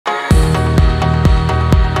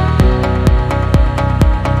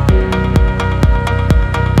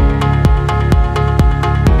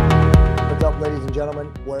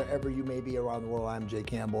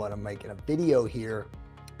Campbell, and I'm making a video here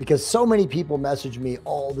because so many people message me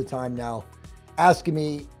all the time now asking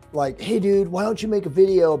me like, hey dude, why don't you make a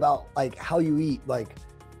video about like how you eat? Like,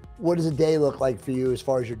 what does a day look like for you as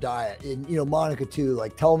far as your diet? And, you know, Monica too,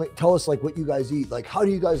 like tell us like what you guys eat. Like, how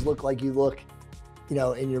do you guys look like you look, you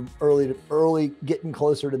know, in your early getting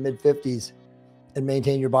closer to mid 50s and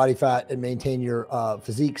maintain your body fat and maintain your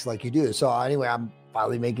physiques like you do. So anyway, I'm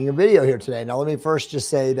finally making a video here today. Now, let me first just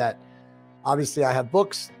say that obviously I have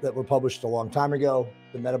books that were published a long time ago,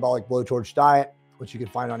 The Metabolic Blowtorch Diet, which you can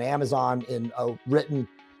find on Amazon in a written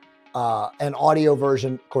and audio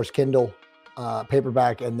version, of course, Kindle,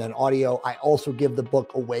 paperback, and then audio. I also give the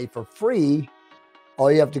book away for free.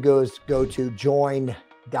 All you have to go is go to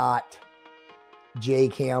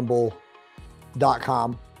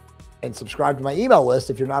join.jcampbell.com and subscribe to my email list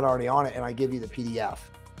if you're not already on it, and I give you the PDF.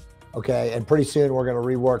 Okay, and pretty soon we're going to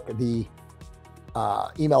rework the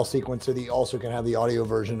email sequence so that you also can have the audio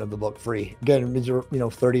version of the book free. Again, it's a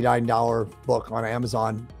 $39 book on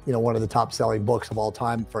Amazon, one of the top selling books of all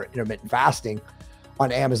time for intermittent fasting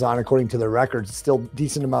on Amazon, according to their records. It's still a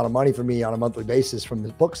decent amount of money for me on a monthly basis from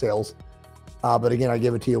the book sales. But again, I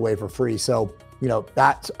give it to you away for free. So,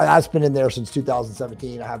 that's been in there since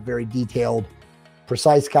 2017. I have very detailed,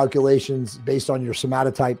 precise calculations based on your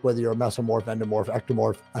somatotype, whether you're a mesomorph, endomorph,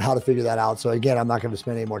 ectomorph, on how to figure that out. So again, I'm not going to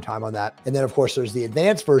spend any more time on that. And then of course, there's the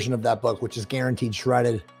advanced version of that book, which is guaranteed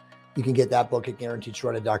shredded. You can get that book at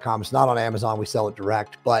guaranteedshredded.com. It's not on Amazon. We sell it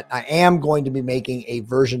direct, but I am going to be making a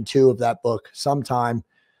version 2 of that book sometime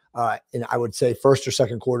in, I would say, first or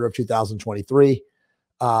second quarter of 2023.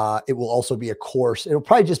 It will also be a course. It'll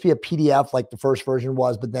probably just be a PDF like the first version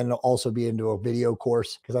was, but then it'll also be into a video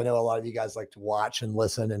course, because I know a lot of you guys like to watch and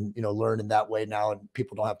listen and, learn in that way now, and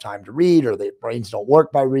people don't have time to read, or their brains don't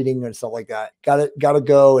work by reading and stuff like that. Got to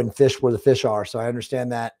go and fish where the fish are. So I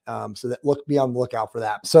understand that. So be on the lookout for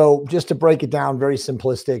that. So just to break it down, very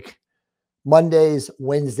simplistic, Mondays,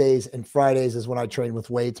 Wednesdays, and Fridays is when I train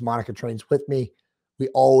with weights. Monica trains with me. We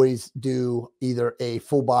always do either a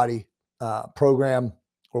full body program,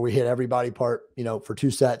 where we hit every body part, for 2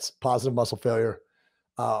 sets, positive muscle failure.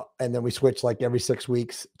 And then we switch like every 6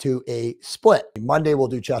 weeks to a split. Monday, we'll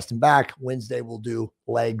do chest and back. Wednesday, we'll do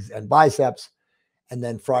legs and biceps. And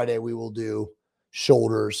then Friday, we will do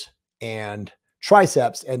shoulders and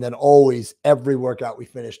triceps. And then always, every workout, we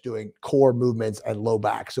finish doing core movements and low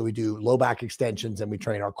back. So we do low back extensions and we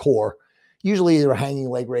train our core, usually either hanging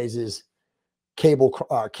leg raises,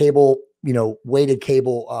 weighted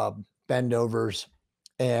cable bend overs,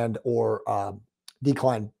 or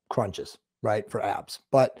decline crunches, right, for abs.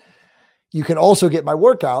 But you can also get my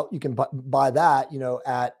workout. You can buy that,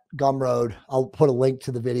 at Gumroad. I'll put a link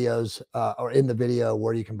to the videos or in the video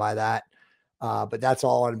where you can buy that. But that's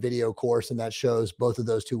all on a video course, and that shows both of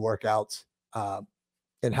those 2 workouts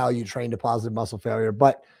and how you train to positive muscle failure.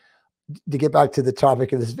 But to get back to the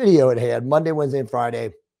topic of this video at hand, Monday, Wednesday, and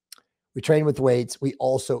Friday, we train with weights. We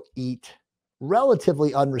also eat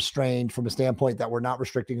relatively unrestrained from a standpoint that we're not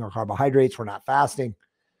restricting our carbohydrates. We're not fasting.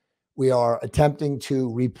 We are attempting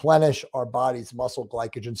to replenish our body's muscle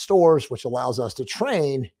glycogen stores, which allows us to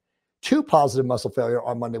train to positive muscle failure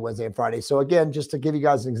on Monday, Wednesday, and Friday. So again, just to give you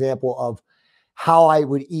guys an example of how I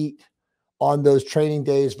would eat on those training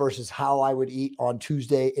days versus how I would eat on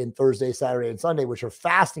Tuesday and Thursday, Saturday, and Sunday, which are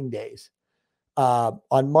fasting days.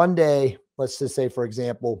 On Monday, let's just say, for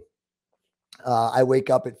example, I wake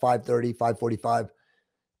up at 5:30, 5:45.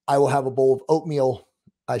 I will have a bowl of oatmeal.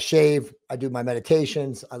 I shave. I do my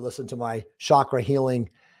meditations. I listen to my chakra healing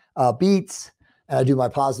beats. And I do my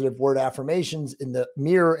positive word affirmations in the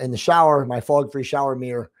mirror, in the shower, my fog-free shower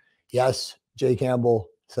mirror. Yes, Jay Campbell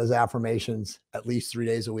says affirmations at least 3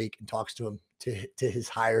 days a week and talks to him, to his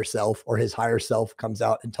higher self, or his higher self comes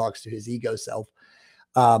out and talks to his ego self.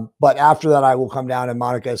 But after that, I will come down, and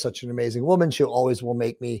Monica is such an amazing woman. She always will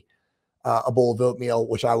make me a bowl of oatmeal,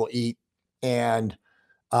 which I will eat. And,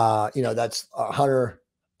 that's Hunter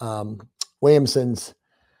Williamson's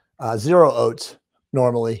Zero Oats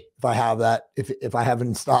normally, if I have that, if I have it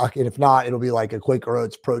in stock. And if not, it'll be like a Quaker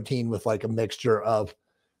Oats protein with like a mixture of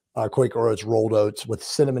Quaker Oats rolled oats with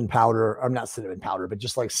cinnamon powder. I'm not cinnamon powder, but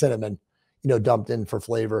just like cinnamon, dumped in for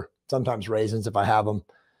flavor. Sometimes raisins if I have them.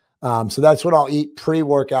 So that's what I'll eat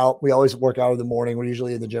pre-workout. We always work out in the morning. We're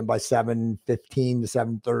usually in the gym by 7:15 to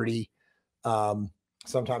 7:30.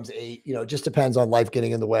 Sometimes 8, it just depends on life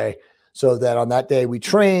getting in the way. So that on that day we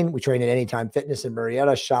train at Anytime Fitness in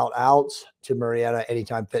Marietta. Shout outs to Marietta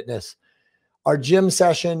Anytime Fitness. Our gym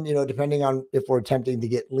session, depending on if we're attempting to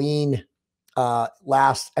get lean,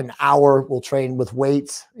 lasts an hour. We'll train with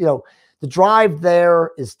weights. The drive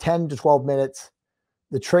there is 10 to 12 minutes.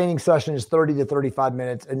 The training session is 30 to 35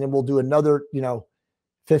 minutes. And then we'll do another,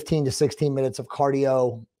 15 to 16 minutes of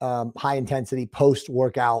cardio, high intensity post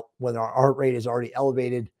workout when our heart rate is already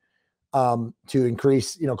elevated, to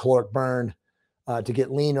increase, caloric burn, to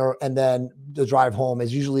get leaner. And then the drive home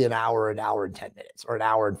is usually an hour and 10 minutes, or an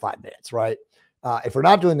hour and 5 minutes, right? If we're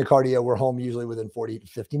not doing the cardio, we're home usually within 40 to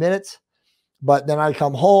 50 minutes. But then I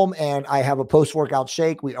come home and I have a post-workout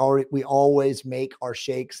shake. We always make our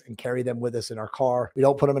shakes and carry them with us in our car. We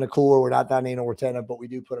don't put them in a cooler. We're not that anal retentive, but we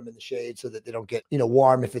do put them in the shade so that they don't get,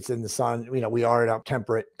 warm if it's in the sun. We are in a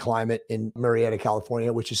temperate climate in Murrieta,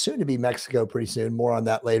 California, which is soon to be Mexico pretty soon. More on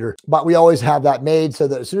that later. But we always have that made so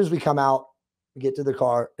that as soon as we come out, we get to the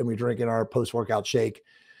car and we drink in our post-workout shake.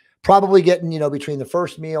 Probably getting, between the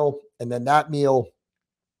first meal and then that meal,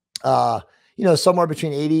 somewhere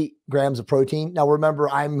between 80 grams of protein. Now, remember,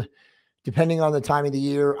 depending on the time of the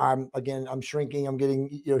year, I'm shrinking. I'm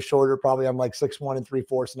getting, shorter. Probably I'm like 6'1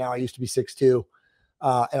 3/4 now. I used to be 6'2",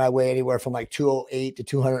 and I weigh anywhere from like 208 to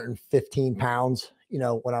 215 pounds.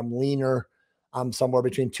 When I'm leaner, I'm somewhere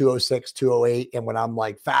between 206, 208. And when I'm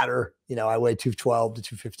like fatter, I weigh 212 to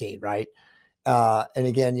 215, right? And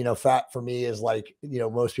again, fat for me is like,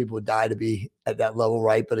 most people would die to be at that level,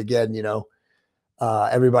 right? But again,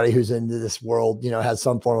 everybody who's into this world, has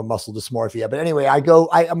some form of muscle dysmorphia. But anyway,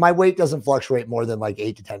 my weight doesn't fluctuate more than like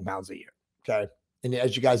 8 to 10 pounds a year. Okay. And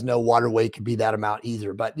as you guys know, water weight can be that amount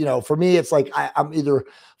either. But, for me, it's like I'm either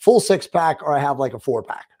full 6-pack or I have like a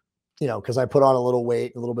 4-pack, because I put on a little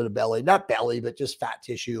weight, a little bit of belly, not belly, but just fat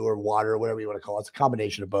tissue or water, or whatever you want to call it. It's a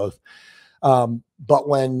combination of both. But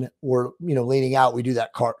when we're, leaning out, we do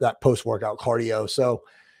that post-workout cardio. So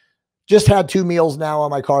just had 2 meals now on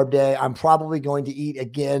my carb day. I'm probably going to eat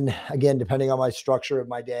again, depending on my structure of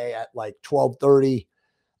my day, at like 12:30,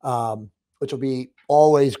 which will be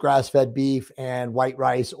always grass-fed beef and white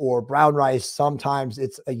rice or brown rice. Sometimes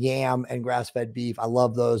it's a yam and grass-fed beef. I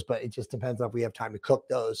love those, but it just depends on if we have time to cook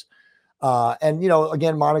those. And,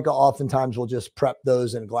 again, Monica oftentimes will just prep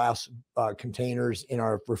those in glass containers in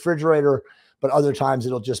our refrigerator, but other times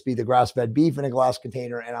it'll just be the grass-fed beef in a glass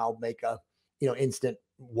container, and I'll make a, instant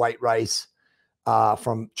white rice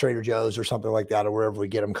from Trader Joe's or something like that, or wherever we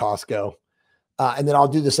get them, Costco. And then I'll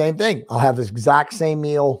do the same thing. I'll have the exact same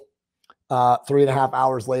meal 3.5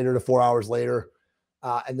 hours later to 4 hours later.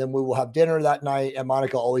 And then we will have dinner that night. And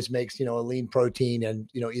Monica always makes, a lean protein and,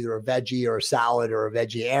 either a veggie or a salad, or a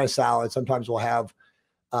veggie and a salad. Sometimes we'll have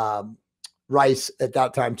rice at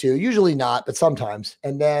that time too. Usually not, but sometimes.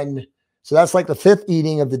 And then, so that's like the 5th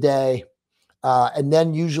eating of the day. And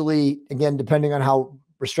then usually, again, depending on how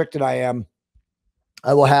restricted I am,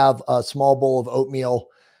 I will have a small bowl of oatmeal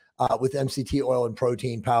with MCT oil and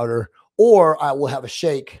protein powder, or I will have a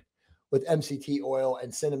shake with MCT oil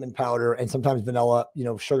and cinnamon powder, and sometimes vanilla,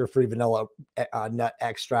 sugar-free vanilla nut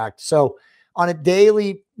extract. So on a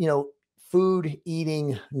daily, food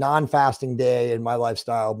eating, non-fasting day in my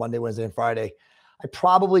lifestyle, Monday, Wednesday, and Friday, I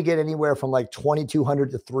probably get anywhere from like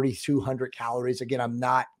 2,200 to 3,200 calories. Again, I'm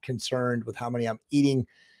not concerned with how many I'm eating,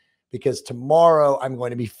 because tomorrow I'm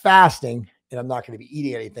going to be fasting and I'm not going to be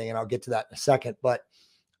eating anything. And I'll get to that in a second. But,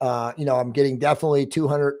 I'm getting definitely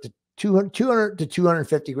 200 to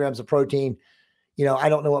 250 grams of protein. I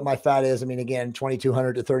don't know what my fat is. I mean, again,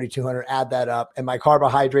 2,200 to 3,200, add that up. And my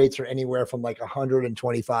carbohydrates are anywhere from like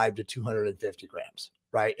 125 to 250 grams,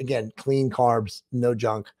 right? Again, clean carbs, no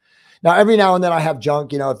junk. Now, every now and then I have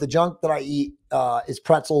junk. If the junk that I eat is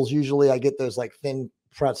pretzels, usually I get those like thin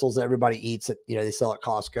pretzels that everybody eats that, they sell at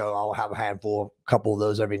Costco. I'll have a couple of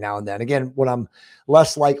those every now and then. Again, when I'm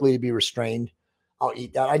less likely to be restrained, I'll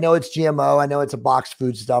eat that. I know it's GMO. I know it's a boxed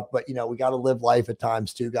food stuff, but we got to live life at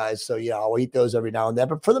times too, guys. So yeah, I'll eat those every now and then,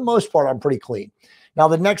 but for the most part, I'm pretty clean. Now,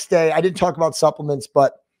 the next day, I didn't talk about supplements,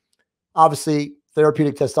 but obviously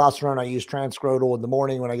therapeutic testosterone, I use Transcrodal in the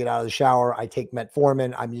morning when I get out of the shower. I take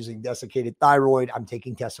metformin. I'm using desiccated thyroid. I'm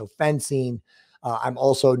taking tesofensine. I'm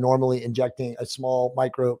also normally injecting a small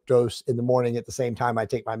micro dose in the morning at the same time I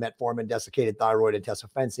take my metformin, desiccated thyroid, and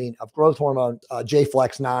tesofensine of growth hormone,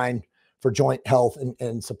 J-Flex 9 for joint health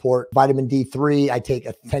and support. Vitamin D3, I take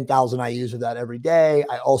 10,000 IUs of that every day.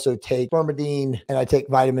 I also take spermidine, and I take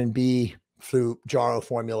vitamin B through Jarrow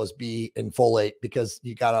formulas, B and folate, because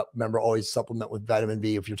you got to remember, always supplement with vitamin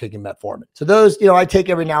B if you're taking metformin. So those, I take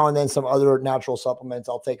every now and then some other natural supplements.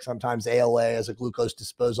 I'll take sometimes ALA as a glucose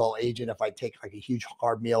disposal agent if I take like a huge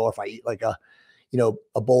carb meal, or if I eat like a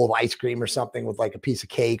bowl of ice cream or something with like a piece of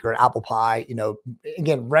cake or an apple pie.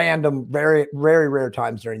 Again, random, very, very rare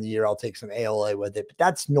times during the year, I'll take some ALA with it, but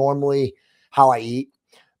that's normally how I eat.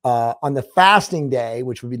 On the fasting day,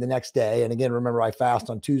 which would be the next day, and again, remember, I fast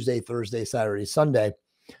on Tuesday, Thursday, Saturday, Sunday.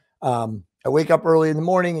 I wake up early in the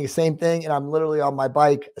morning, the same thing, and I'm literally on my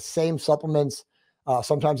bike, same supplements.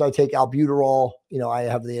 Sometimes I take albuterol. I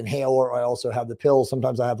have the inhaler. I also have the pills.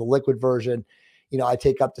 Sometimes I have the liquid version. I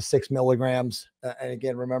take up to 6 milligrams. And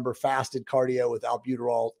again, remember, fasted cardio with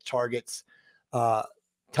albuterol targets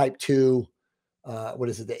type 2, what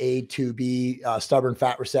is it, the A2B, stubborn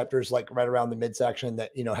fat receptors, like right around the midsection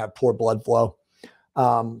that, have poor blood flow.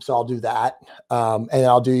 So I'll do that. And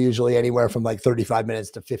I'll do usually anywhere from like 35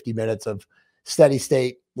 minutes to 50 minutes of steady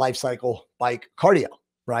state life cycle bike cardio,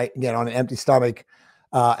 right? Again, on an empty stomach.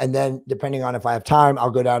 And then depending on if I have time,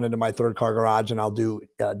 I'll go down into my third car garage and I'll do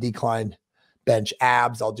decline bench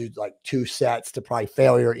abs. I'll do like 2 sets to probably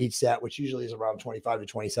failure each set, which usually is around 25 to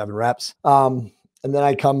 27 reps. And then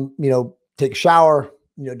I come, take a shower,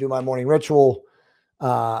 do my morning ritual.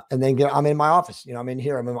 And then I'm in my office, I'm in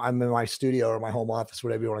here, I'm in my studio or my home office,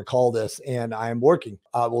 whatever you want to call this. And I'm working.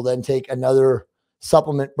 I will then take another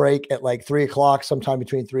supplement break at like 3:00, sometime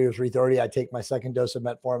between 3 or 3:30. I take my second dose of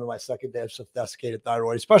metformin and my second dose of desiccated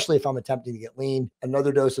thyroid, especially if I'm attempting to get lean.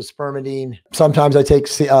 Another dose of spermidine. Sometimes I take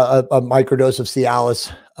a microdose of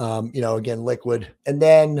Cialis, again, liquid. And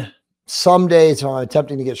then some days when I'm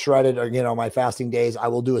attempting to get shredded, or again, on my fasting days, I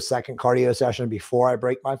will do a second cardio session before I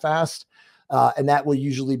break my fast. And that will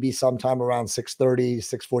usually be sometime around 6:30,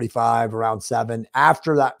 6:45, around 7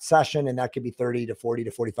 after that session. And that could be 30 to 40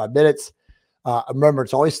 to 45 minutes. Remember,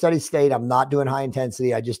 it's always steady state. I'm not doing high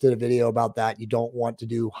intensity. I just did a video about that. You don't want to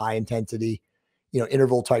do high intensity,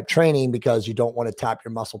 interval type training, because you don't want to tap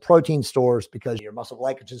your muscle protein stores, because your muscle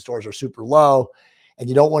glycogen stores are super low. And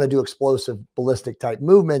you don't want to do explosive ballistic type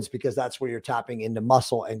movements, because that's where you're tapping into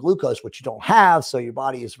muscle and glucose, which you don't have. So your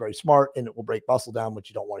body is very smart and it will break muscle down, which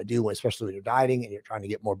you don't want to do, especially when you're dieting and you're trying to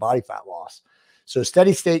get more body fat loss. So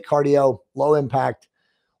steady state cardio, low impact,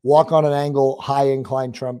 walk on an angle, high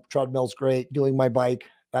incline treadmill's great. Doing my bike,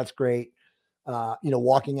 that's great.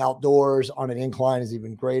 Walking outdoors on an incline is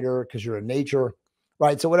even greater because you're in nature,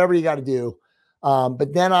 right? So whatever you got to do.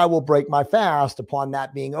 But then I will break my fast upon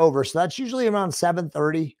that being over. So that's usually around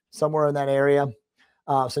 7:30, somewhere in that area.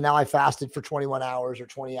 So now I fasted for 21 hours or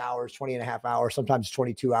 20 hours, 20 and a half hours, sometimes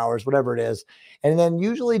 22 hours, whatever it is. And then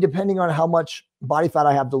usually, depending on how much body fat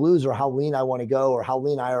I have to lose or how lean I want to go or how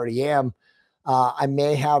lean I already am, I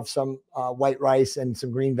may have some white rice and some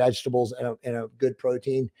green vegetables and a good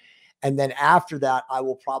protein. And then after that, I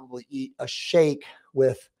will probably eat a shake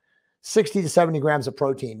with 60 to 70 grams of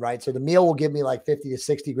protein, right? So the meal will give me like 50 to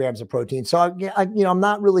 60 grams of protein. So I'm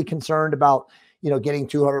not really concerned about, getting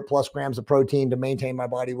 200 plus grams of protein to maintain my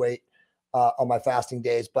body weight on my fasting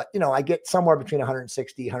days. But, I get somewhere between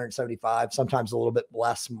 160, 175, sometimes a little bit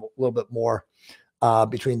less, a little bit more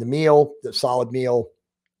between the meal, the solid meal,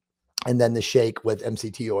 and then the shake with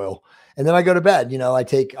MCT oil. And then I go to bed. I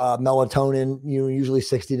take melatonin, usually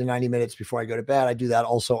 60 to 90 minutes before I go to bed. I do that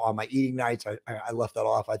also on my eating nights. I left that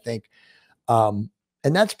off, I think.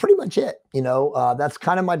 And that's pretty much it. That's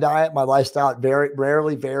kind of my diet, my lifestyle. It very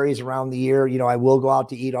rarely varies around the year. I will go out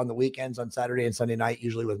to eat on the weekends on Saturday and Sunday night,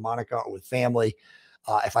 usually with Monica or with family.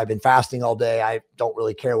 If I've been fasting all day, I don't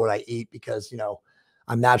really care what I eat because,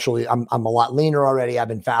 I'm a lot leaner already. I've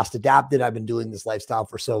been fast adapted. I've been doing this lifestyle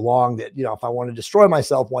for so long that, if I want to destroy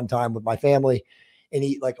myself one time with my family and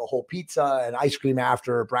eat like a whole pizza and ice cream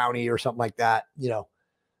after, a brownie or something like that,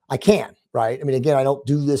 I can, right? I mean, again, I don't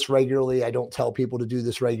do this regularly. I don't tell people to do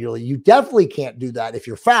this regularly. You definitely can't do that if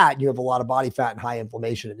you're fat and you have a lot of body fat and high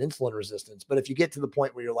inflammation and insulin resistance. But if you get to the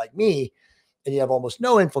point where you're like me and you have almost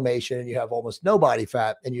no inflammation and you have almost no body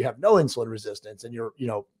fat and you have no insulin resistance and you're,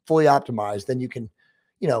 fully optimized, then you can,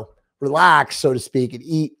 relax, so to speak, and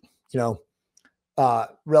eat,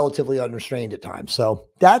 relatively unrestrained at times. So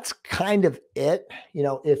that's kind of it.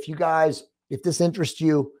 If this interests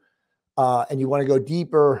you and you want to go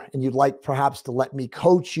deeper and you'd like perhaps to let me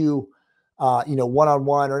coach you,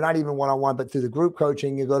 one-on-one or not even one-on-one, but through the group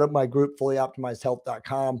coaching, you go to my group,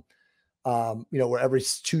 fullyoptimizedhealth.com, where every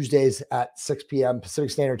Tuesdays at 6 p.m.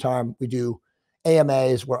 Pacific Standard Time, we do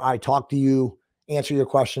AMAs where I talk to you, answer your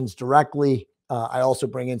questions directly. I also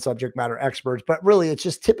bring in subject matter experts, but really it's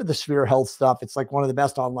just tip of the spear health stuff. It's like one of the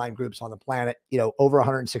best online groups on the planet, over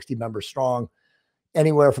 160 members strong,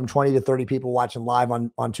 anywhere from 20 to 30 people watching live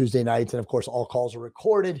on Tuesday nights. And of course, all calls are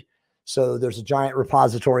recorded. So there's a giant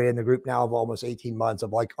repository in the group now of almost 18 months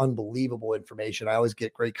of like unbelievable information. I always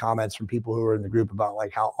get great comments from people who are in the group about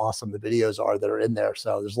like how awesome the videos are that are in there.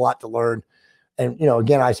 So there's a lot to learn. And,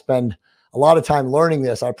 again, I spend a lot of time learning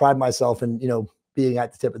this. I pride myself in, being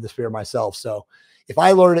at the tip of the spear myself. So if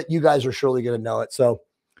I learn it, you guys are surely going to know it. So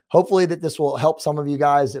hopefully that this will help some of you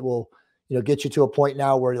guys. It will, get you to a point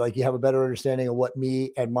now where like you have a better understanding of what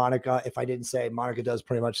me and Monica, if I didn't say Monica does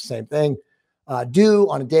pretty much the same thing, do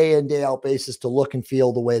on a day in, day out basis to look and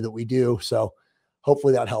feel the way that we do. So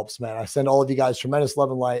hopefully that helps, man. I send all of you guys tremendous love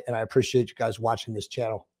and light, and I appreciate you guys watching this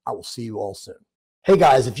channel. I will see you all soon. Hey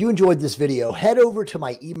guys, if you enjoyed this video, head over to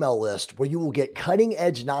my email list where you will get cutting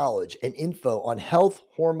edge knowledge and info on health,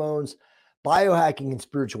 hormones, biohacking, and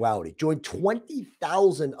spirituality. Join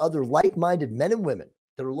 20,000 other like-minded men and women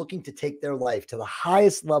that are looking to take their life to the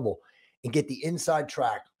highest level and get the inside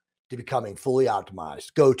track to becoming fully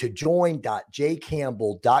optimized. Go to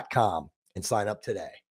join.jcampbell.com and sign up today.